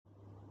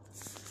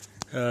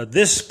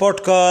This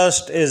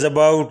podcast is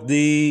about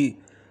the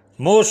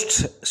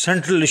most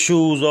central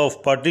issues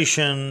of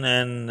partition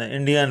and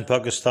India and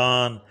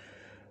Pakistan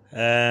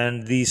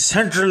and the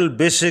central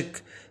basic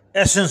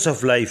essence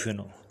of life.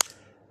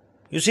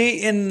 You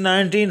see, in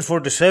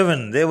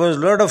 1947, there was a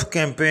lot of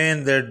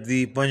campaign that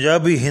the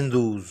Punjabi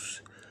Hindus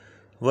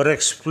were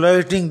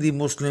exploiting the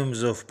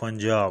Muslims of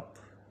Punjab.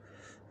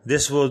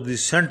 This was the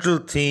central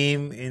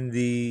theme in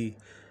the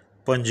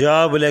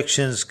Punjab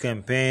elections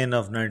campaign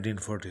of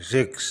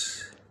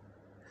 1946.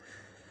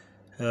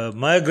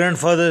 My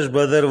grandfather's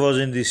brother was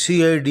in the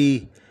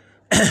CID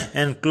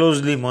and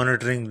closely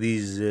monitoring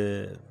these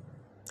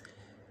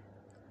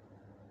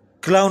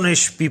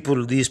clownish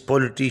people, these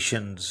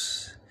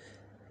politicians,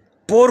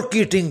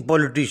 pork-eating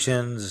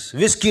politicians,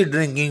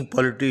 whiskey-drinking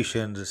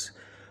politicians,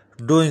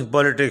 doing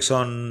politics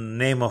on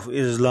name of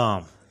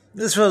Islam.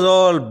 This was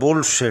all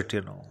bullshit.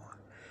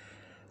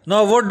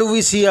 Now, what do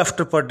we see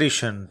after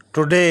partition?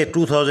 Today,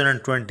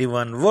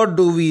 2021, what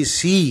do we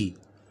see?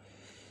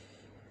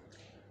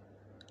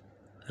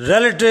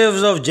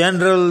 Relatives of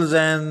generals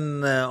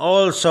and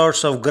all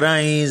sorts of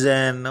grannies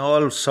and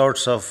all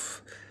sorts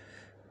of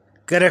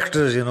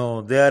characters, they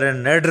are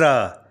in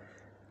NADRA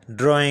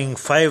drawing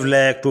 5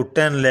 lakh to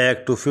 10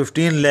 lakh to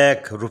 15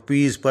 lakh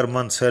rupees per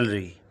month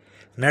salary.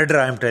 NADRA,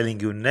 I'm telling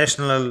you,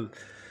 National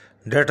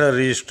Data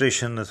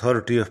Registration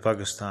Authority of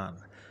Pakistan.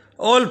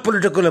 All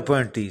political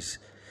appointees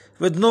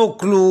with no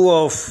clue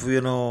of,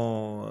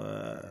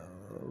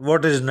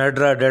 what is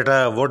NADRA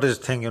data, what is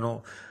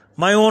thing.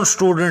 My own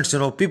students,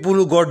 people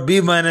who got B-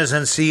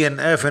 and C and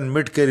F in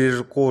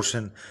mid-career course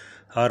in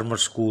armor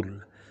school.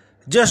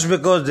 Just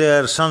because they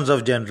are sons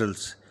of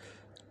generals.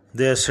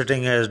 They are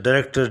sitting as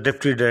directors,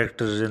 deputy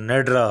directors in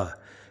NADRA,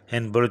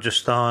 in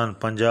Balochistan,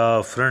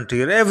 Punjab,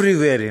 frontier,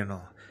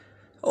 everywhere,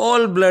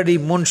 All bloody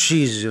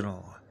munshis,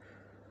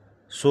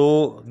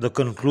 So, the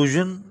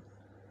conclusion,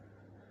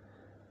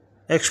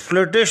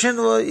 exploitation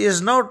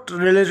is not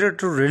related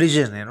to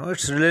religion,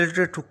 it's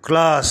related to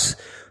class,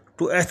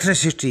 to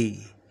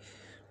ethnicity,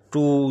 to,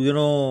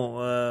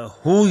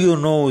 who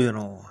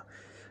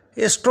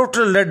It's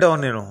total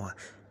letdown,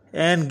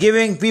 And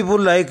giving people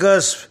like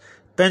us,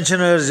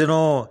 pensioners,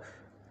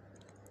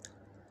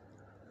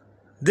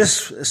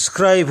 this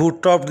scribe who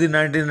topped the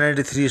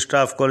 1993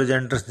 Staff College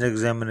entrance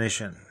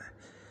examination,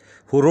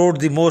 who wrote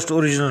the most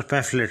original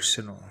pamphlets,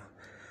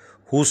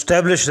 who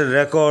established a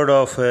record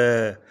of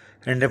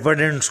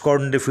independent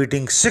squadron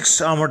defeating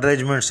 6 armored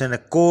regiments in a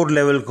corps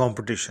level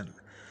competition.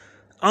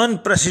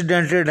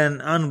 Unprecedented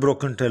and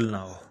unbroken till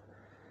now.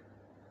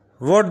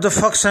 What the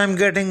fuck's I'm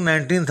getting?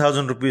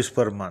 19,000 rupees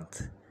per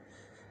month.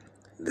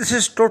 This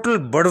is total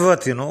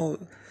badwat,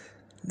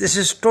 This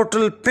is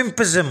total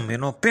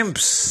pimpism,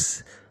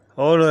 pimps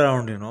all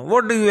around,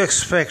 What do you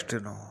expect,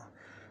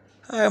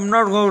 I am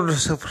not going to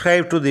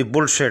subscribe to the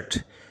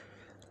bullshit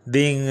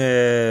being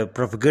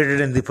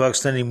propagated in the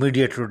Pakistani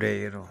media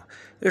today,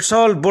 It's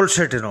all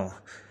bullshit,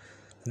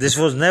 This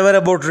was never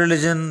about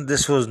religion.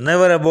 This was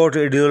never about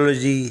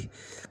ideology.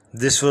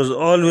 This was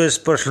always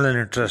personal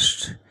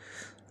interest.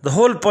 The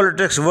whole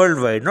politics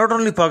worldwide, not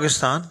only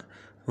Pakistan,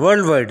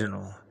 worldwide,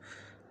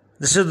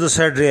 This is the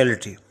sad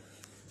reality.